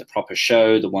doing the proper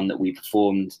show, the one that we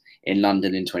performed in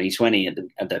London in 2020 at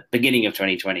the beginning of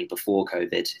 2020 before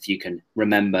COVID, if you can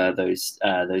remember those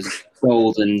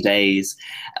golden days.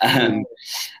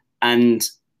 And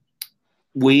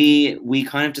we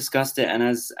kind of discussed it, and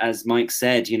as Mike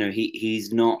said, you know,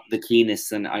 he's not the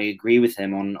keenest, and I agree with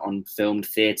him on filmed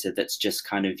theatre that's just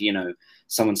kind of, you know,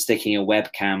 someone sticking a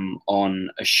webcam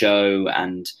on a show,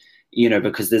 and you know,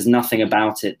 because there's nothing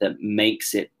about it that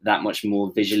makes it that much more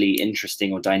visually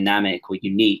interesting or dynamic or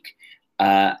unique,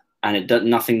 and it does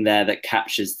nothing there that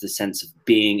captures the sense of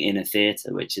being in a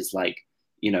theatre, which is like,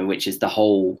 you know, which is the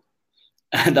whole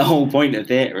point of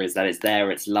theatre, is that it's there,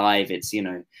 it's live, it's, you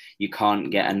know, you can't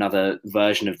get another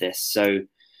version of this. So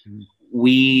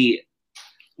we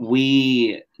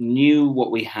knew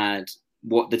what we had,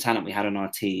 what the talent we had on our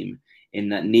team, in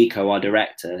that Nico, our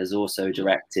director, has also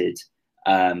directed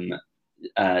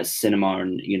cinema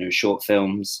and, you know, short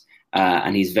films,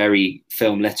 and he's very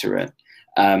film literate.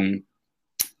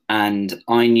 And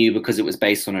I knew, because it was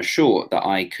based on a short, that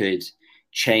I could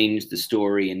change the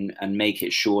story and make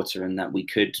it shorter, and that we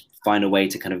could find a way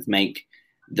to kind of make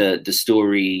the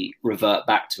story revert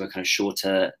back to a kind of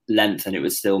shorter length, and it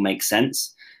would still make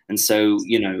sense. And so,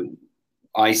 you know,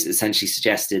 I essentially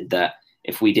suggested that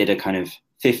if we did a kind of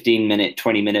 15-minute,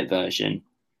 20-minute version,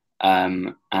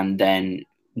 and then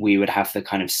we would have the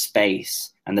kind of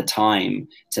space and the time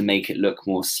to make it look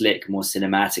more slick, more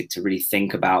cinematic, to really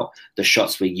think about the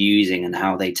shots we're using and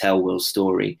how they tell Will's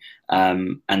story.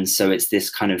 And so it's this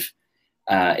kind of,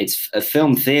 it's a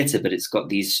film theatre, but it's got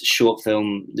these short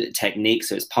film techniques.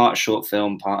 So it's part short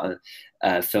film, part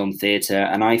of film theatre.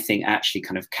 And I think actually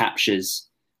kind of captures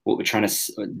what we're trying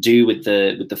to do with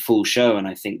the full show. And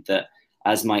I think that,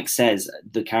 as Mike says,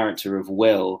 the character of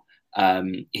Will,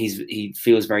 he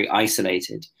feels very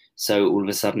isolated. So all of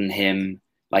a sudden him,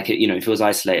 like, you know, he feels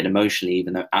isolated emotionally,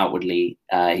 even though outwardly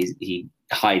he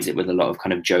hides it with a lot of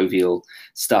kind of jovial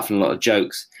stuff and a lot of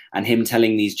jokes. And him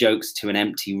telling these jokes to an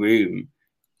empty room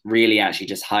really actually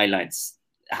just highlights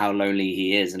how lonely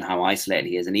he is and how isolated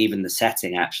he is. And even the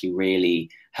setting actually really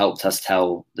helped us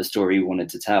tell the story we wanted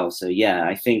to tell. So yeah,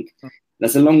 I think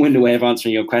that's a long-winded way of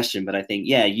answering your question, but I think,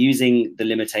 yeah, using the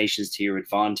limitations to your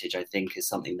advantage, I think, is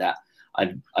something that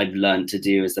I've learned to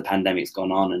do as the pandemic's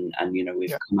gone on, and you know,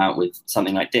 we've come out with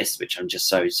something like this, which I'm just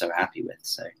so happy with.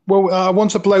 So, well, I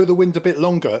want to blow the wind a bit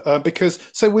longer, because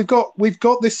so we've got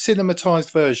this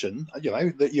cinematized version, you know,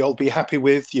 that you'll be happy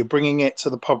with. You're bringing it to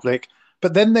the public,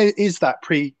 but then there is that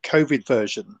pre-COVID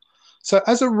version. So,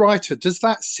 as a writer, does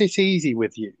that sit easy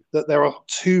with you, that there are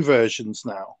two versions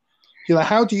now? You know,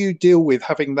 how do you deal with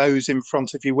having those in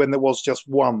front of you when there was just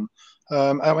one?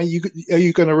 I mean, are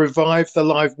you going to revive the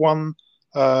live one?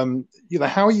 You know,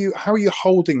 how are you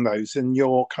holding those in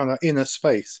your kind of inner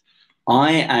space?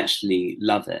 I actually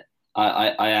love it.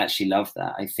 I actually love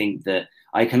that. I think that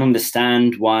I can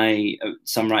understand why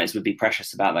some writers would be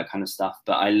precious about that kind of stuff,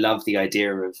 but I love the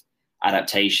idea of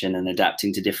adaptation and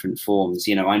adapting to different forms.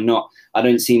 You know, I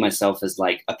don't see myself as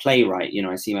like a playwright, you know,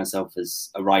 I see myself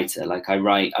as a writer. Like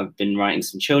I've been writing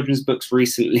some children's books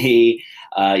recently.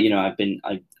 You know, I've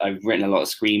written a lot of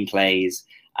screenplays,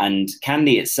 and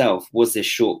Candy itself was this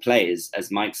short play,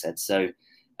 as Mike said. So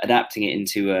adapting it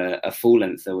into a full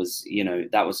length, there was, you know,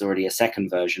 that was already a second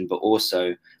version, but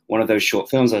also one of those short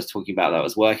films I was talking about that I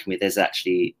was working with is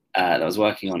actually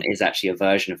a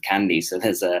version of Candy. So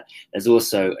there's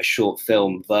also a short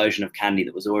film version of Candy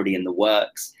that was already in the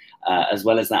works. As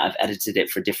well as that, I've edited it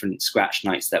for different scratch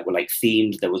nights that were like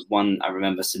themed. There was one, I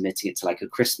remember submitting it to like a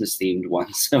Christmas themed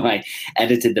one. So I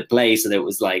edited the play so that it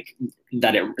was like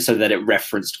that it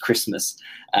referenced Christmas.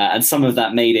 And some of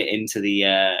that made it into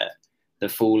the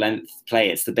full length play.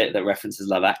 It's the bit that references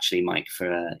Love Actually, Mike,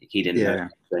 for he didn't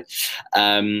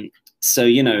know. So,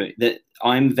 you know, that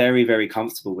I'm very, very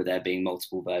comfortable with there being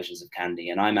multiple versions of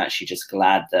Candy. And I'm actually just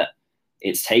glad that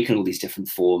it's taken all these different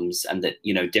forms, and that,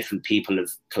 you know, different people have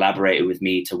collaborated with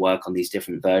me to work on these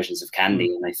different versions of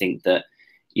Candy. And I think that,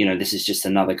 you know, this is just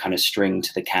another kind of string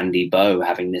to the Candy bow,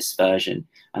 having this version.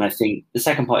 And I think the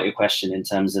second part of your question, in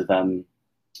terms of,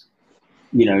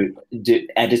 you know,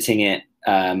 editing it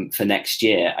for next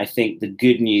year, I think the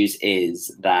good news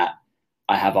is that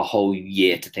I have a whole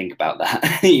year to think about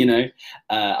that. You know,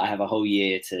 I have a whole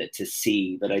year to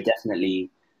see, but I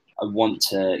want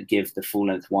to give the full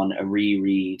length one a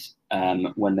reread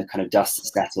when the kind of dust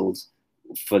has settled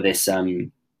for this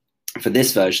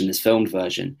version, this filmed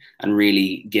version, and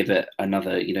really give it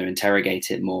another, you know,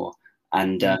 interrogate it more,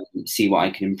 and see what I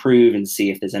can improve and see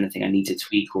if there's anything I need to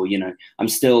tweak, or, I'm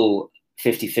still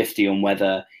 50-50 on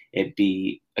whether it'd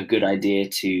be a good idea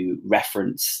to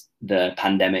reference the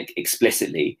pandemic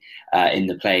explicitly in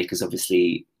the play, because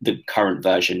obviously the current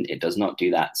version, it does not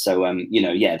do that. So,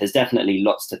 there's definitely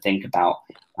lots to think about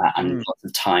and lots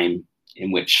of time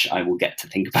in which I will get to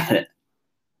think about it.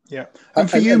 Yeah. And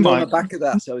for you, and Mike. On the back of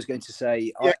that, so I was going to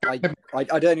say, Yeah. I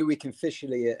don't know if we can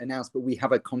officially announce, but we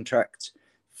have a contract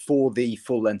for the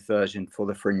full-length version for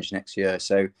the Fringe next year.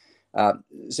 So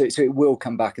it will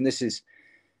come back. And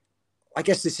I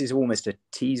guess this is almost a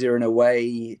teaser in a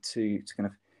way to kind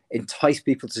of entice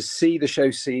people to see the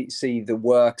show, see the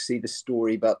work, see the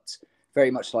story, but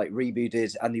very much like Reboot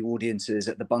did, and the audiences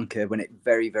at the Bunker when it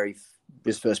very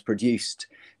was first produced,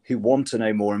 who want to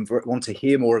know more and want to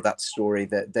hear more of that story,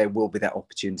 that there will be that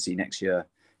opportunity next year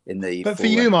in the. But for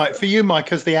you,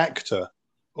 Mike, as the actor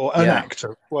or an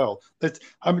actor, well,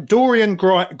 Dorian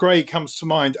Gray comes to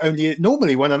mind. Only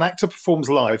normally when an actor performs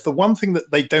live, the one thing that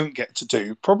they don't get to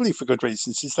do, probably for good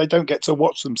reasons, is they don't get to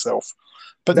watch themselves.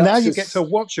 But now you get to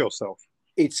watch yourself.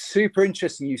 It's super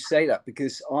interesting you say that,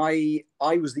 because I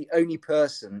was the only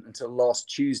person until last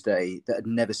Tuesday that had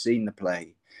never seen the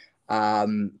play,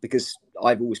 because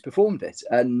I've always performed it,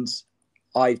 and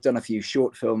I've done a few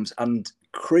short films and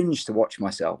cringed to watch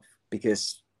myself,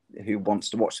 because who wants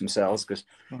to watch themselves? Because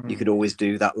you could always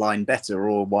do that line better,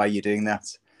 or why are you doing that?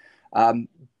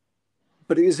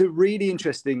 But it was a really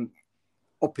interesting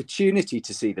opportunity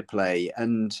to see the play,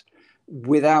 and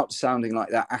without sounding like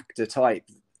that actor type,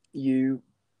 you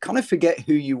kind of forget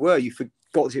who you were. You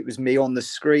forgot it was me on the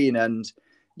screen, and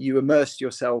you immersed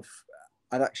yourself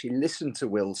and actually listened to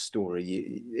Will's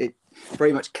story. It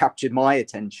very much captured my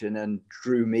attention and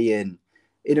drew me in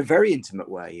a very intimate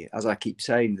way. As I keep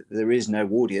saying, that there is no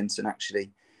audience, and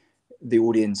actually the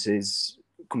audience is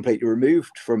completely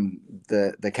removed from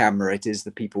the camera. It is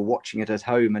the people watching it at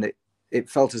home, and it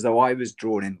felt as though I was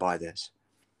drawn in by this.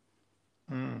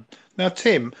 Now,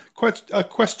 Tim,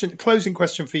 closing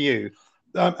question for you,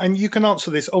 and you can answer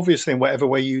this obviously in whatever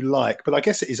way you like, but I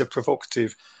guess it is a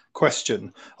provocative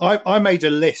question. I made a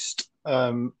list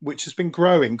which has been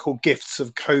growing, called Gifts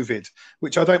of COVID,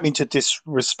 which I don't mean to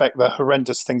disrespect the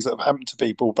horrendous things that have happened to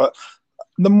people, but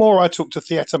the more I talk to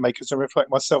theatre makers and reflect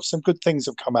myself, some good things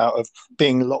have come out of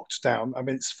being locked down. I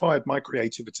mean, it's fired my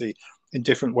creativity in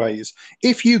different ways.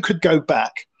 If you could go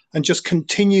back and just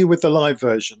continue with the live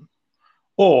version,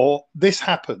 or this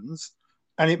happens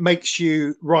and it makes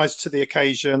you rise to the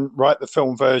occasion, write the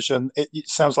film version, it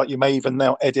sounds like you may even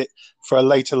now edit for a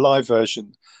later live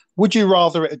version. Would you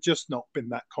rather it had just not been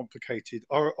that complicated,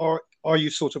 or are you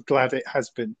sort of glad it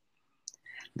has been?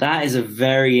 That is a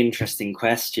very interesting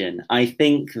question. I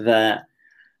think that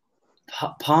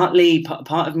part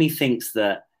of me thinks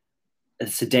that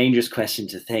it's a dangerous question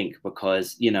to think,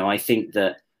 because, I think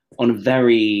that on a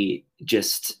very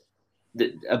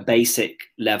a basic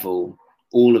level,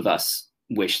 all of us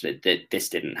wish that this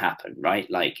didn't happen,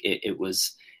 right? Like it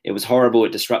was horrible.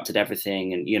 It disrupted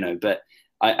everything, and but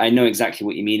I know exactly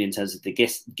what you mean in terms of the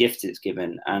gift it's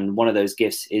given, and one of those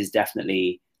gifts is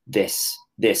definitely this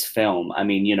film. I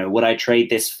mean, would I trade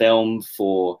this film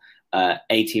for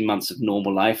 18 months of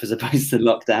normal life as opposed to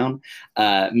lockdown?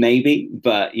 Maybe,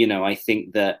 but I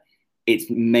think that it's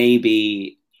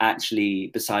maybe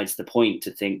actually besides the point to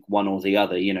think one or the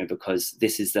other, because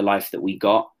this is the life that we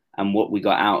got, and what we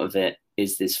got out of it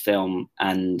is this film.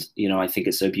 And I think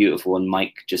it's so beautiful, and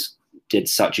Mike just did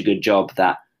such a good job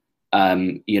that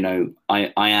I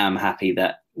am happy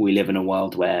that we live in a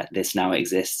world where this now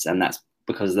exists, and that's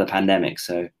because of the pandemic.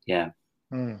 So yeah.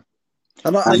 And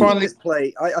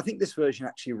I think this version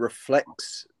actually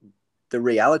reflects the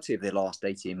reality of the last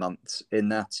 18 months, in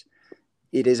that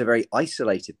it is a very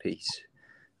isolated piece.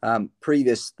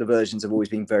 The versions have always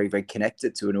been very, very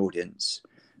connected to an audience,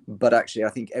 but actually I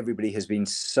think everybody has been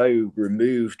so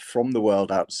removed from the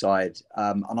world outside,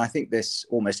 and I think this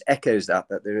almost echoes that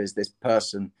there is this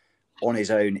person on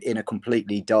his own in a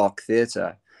completely dark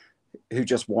theatre who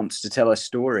just wants to tell a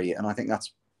story, and I think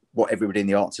that's what everybody in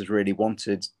the arts has really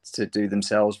wanted to do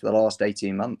themselves for the last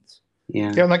 18 months.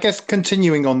 Yeah, and I guess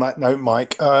continuing on that note,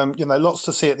 Mike, lots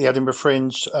to see at the Edinburgh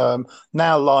Fringe,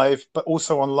 now live, but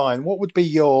also online. What would be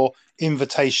your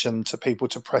invitation to people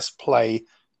to press play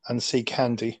and see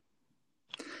Candy?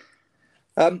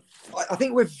 I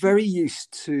think we're very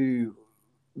used to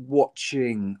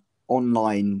watching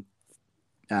online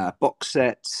box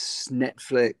sets,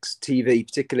 Netflix, TV,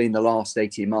 particularly in the last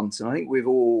 18 months. And I think we've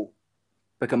all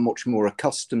become much more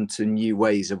accustomed to new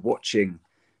ways of watching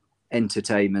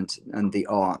entertainment and the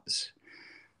arts.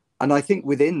 And I think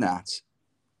within that,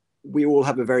 we all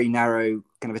have a very narrow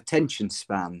kind of attention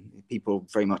span. People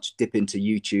very much dip into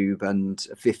YouTube, and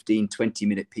a 15-20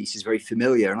 minute piece is very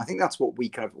familiar. And I think that's what we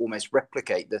kind of almost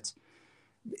replicate, that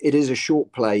it is a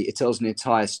short play, it tells an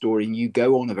entire story, and you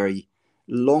go on a very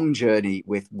long journey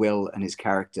with Will and his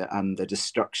character and the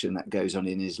destruction that goes on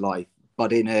in his life,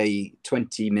 but in a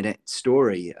 20-minute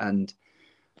story. And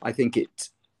I think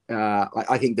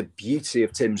I think the beauty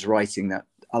of Tim's writing that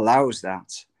allows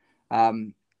that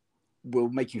will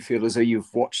make you feel as though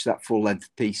you've watched that full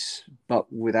length piece,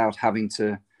 but without having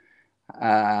to.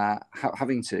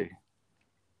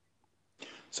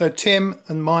 So Tim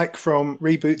and Mike from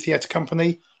Reboot Theatre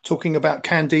Company talking about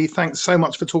Candy. Thanks so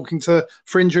much for talking to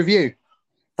Fringe Review.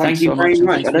 Thank you very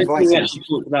much. I don't think we actually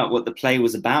talked about what the play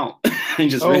was about.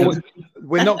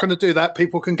 We're not going to do that.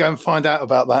 People can go and find out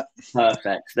about that.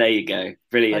 Perfect. There you go.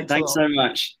 Brilliant. Thanks so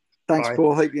much. Thanks, Bye.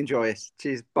 Paul. Hope you enjoy it.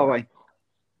 Cheers. Bye-bye.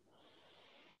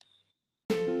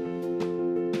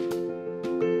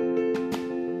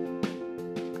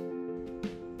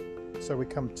 So we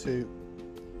come to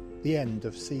the end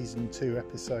of season 2,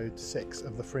 episode 6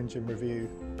 of the Fringe in Review.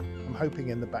 I'm hoping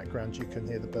in the background you can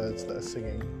hear the birds that are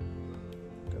singing.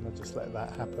 I'm going to just let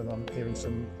that happen. I'm hearing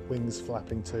some wings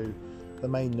flapping too. The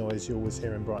main noise you always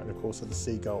hear in Brighton, of course, are the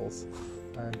seagulls.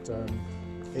 And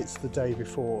it's the day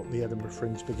before the Edinburgh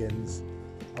Fringe begins,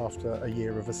 after a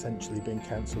year of essentially being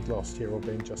cancelled last year or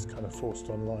being just kind of forced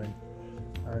online.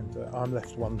 And I'm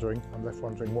left wondering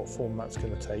what form that's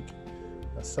going to take.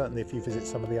 Certainly if you visit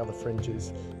some of the other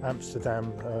fringes,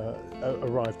 Amsterdam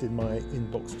arrived in my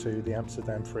inbox too, the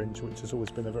Amsterdam Fringe, which has always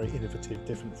been a very innovative,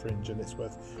 different fringe, and it's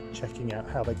worth checking out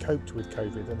how they coped with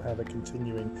COVID and how they're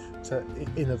continuing to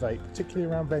innovate,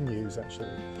 particularly around venues actually,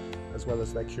 as well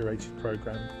as their curated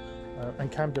programme.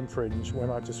 And Camden Fringe, when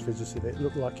I just visited it,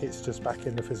 looked like it's just back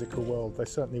in the physical world. They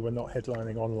certainly were not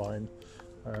headlining online,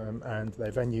 and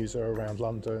their venues are around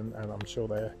London, and I'm sure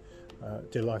they're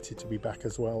delighted to be back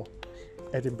as well.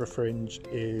 Edinburgh Fringe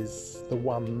is the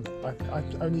one,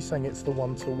 I'm only saying it's the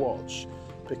one to watch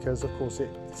because of course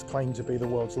it's claimed to be the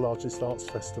world's largest arts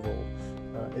festival.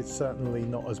 It's certainly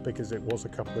not as big as it was a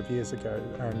couple of years ago,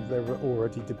 and there are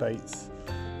already debates,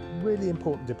 really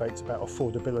important debates about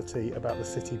affordability, about the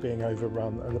city being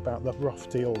overrun, and about the rough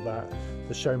deal that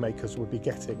the showmakers would be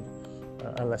getting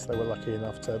unless they were lucky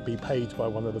enough to be paid by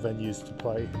one of the venues to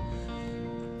play.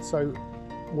 So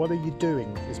what are you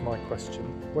doing is my question.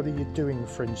 What are you doing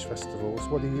Fringe festivals?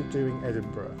 What are you doing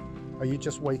Edinburgh? Are you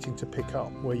just waiting to pick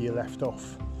up where you left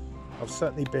off? I've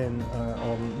certainly been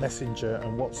on Messenger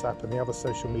and WhatsApp and the other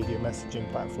social media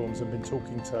messaging platforms and been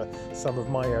talking to some of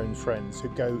my own friends who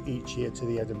go each year to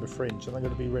the Edinburgh Fringe, and I'm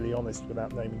going to be really honest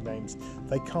without naming names.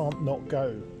 They can't not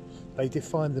go. They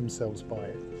define themselves by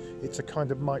it. It's a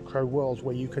kind of micro world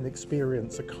where you can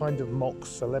experience a kind of mock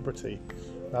celebrity.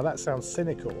 Now that sounds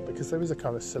cynical because there is a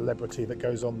kind of celebrity that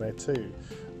goes on there too,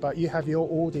 but you have your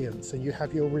audience and you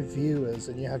have your reviewers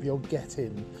and you have your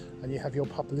get-in and you have your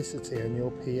publicity and your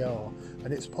PR,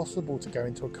 and it's possible to go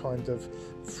into a kind of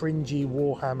fringy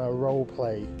Warhammer role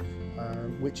play,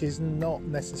 which is not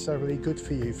necessarily good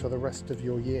for you for the rest of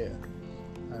your year.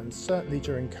 And certainly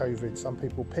during COVID, some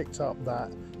people picked up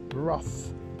that rough,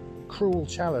 cruel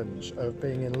challenge of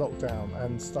being in lockdown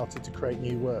and started to create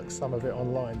new work, some of it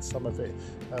online, some of it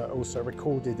also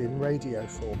recorded in radio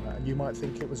format, and you might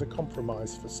think it was a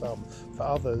compromise for some. For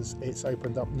others it's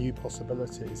opened up new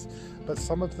possibilities, but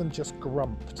some of them just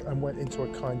grumped and went into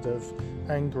a kind of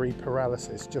angry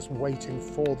paralysis, just waiting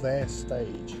for their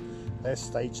stage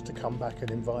to come back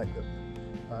and invite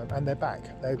them. And they're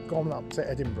back, they've gone up to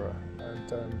Edinburgh,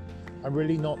 and I'm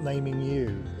really not naming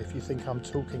you if you think I'm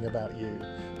talking about you,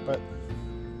 but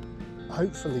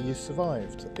hopefully you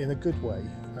survived in a good way.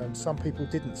 Some people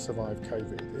didn't survive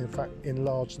COVID, in fact in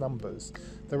large numbers.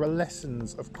 There are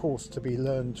lessons of course to be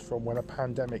learned from when a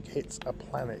pandemic hits a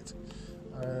planet,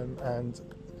 and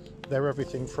they're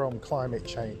everything from climate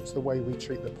change, the way we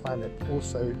treat the planet,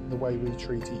 also the way we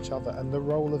treat each other, and the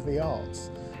role of the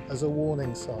arts as a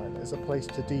warning sign, as a place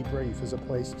to debrief, as a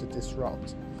place to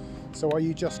disrupt. So are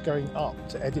you just going up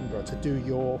to Edinburgh to do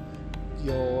your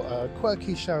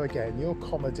quirky show again, your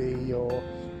comedy, your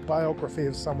biography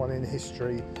of someone in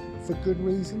history, for good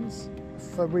reasons,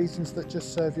 for reasons that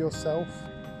just serve yourself?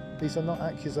 These are not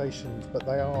accusations, but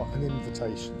they are an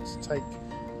invitation to take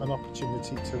an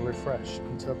opportunity to refresh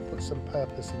and to put some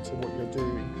purpose into what you're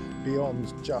doing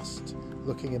beyond just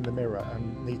looking in the mirror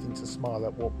and needing to smile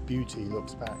at what beauty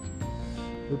looks back.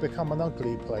 We've become an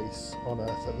ugly place on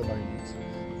earth at the moment,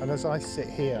 and as I sit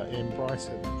here in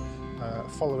Brighton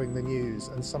following the news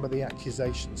and some of the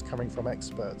accusations coming from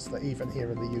experts that even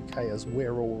here in the UK, as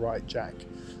we're all right Jack,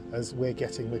 as we're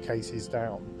getting the cases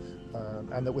down,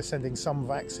 and that we're sending some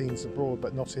vaccines abroad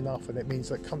but not enough, and it means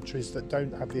that countries that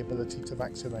don't have the ability to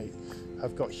vaccinate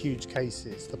have got huge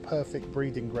cases, the perfect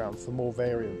breeding ground for more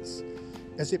variants.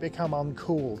 Has it become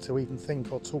uncool to even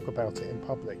think or talk about it in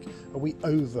public? Are we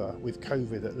over with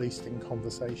COVID, at least in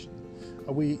conversation?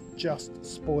 Are we just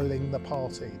spoiling the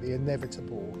party, the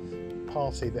inevitable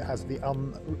party that has the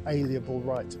unalienable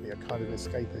right to be a kind of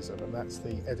escapism, and that's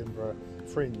the Edinburgh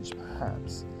Fringe,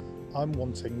 perhaps? I'm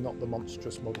wanting not the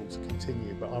monstrous model to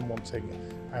continue, but I'm wanting,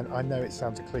 and I know it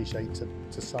sounds a cliche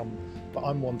to some, but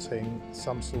I'm wanting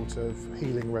some sort of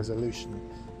healing resolution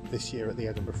this year at the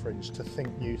Edinburgh Fringe, to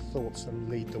think new thoughts and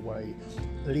lead the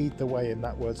way in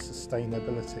that word,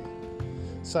 sustainability.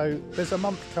 So there's a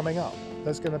month coming up.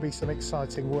 There's going to be some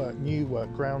exciting work, new work,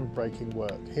 groundbreaking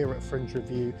work here at Fringe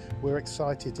Review. We're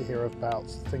excited to hear about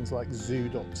things like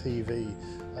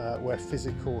zoo.tv, where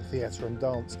physical theatre and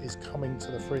dance is coming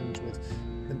to the Fringe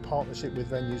in partnership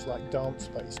with venues like Dance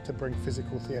Space to bring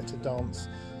physical theatre dance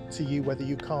to you, whether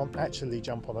you can't actually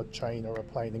jump on a train or a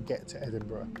plane and get to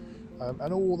Edinburgh.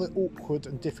 And all the awkward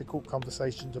and difficult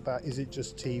conversations about, is it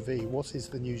just TV? What is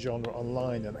the new genre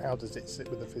online, and how does it sit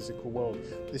with the physical world?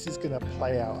 This is going to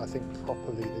play out, I think,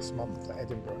 properly this month at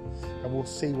Edinburgh. And we'll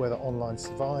see whether online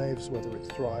survives, whether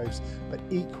it thrives, but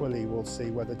equally we'll see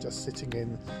whether just sitting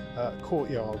in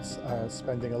courtyards,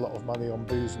 spending a lot of money on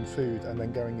booze and food, and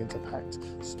then going into packed,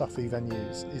 stuffy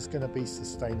venues is going to be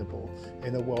sustainable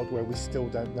in a world where we still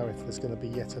don't know if there's going to be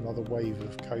yet another wave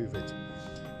of COVID.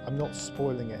 I'm not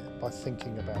spoiling it by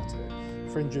thinking about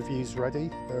it. Fringe Review's ready.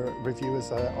 There are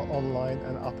reviewers online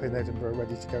and up in Edinburgh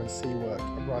ready to go and see work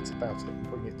and write about it and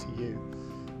bring it to you.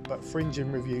 But Fringe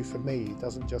in Review for me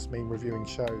doesn't just mean reviewing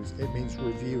shows, it means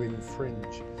reviewing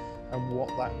Fringe and what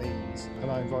that means.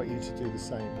 And I invite you to do the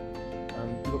same.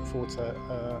 Look forward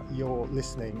to your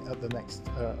listening at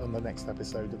on the next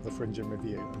episode of the Fringe in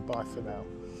Review. And bye for now.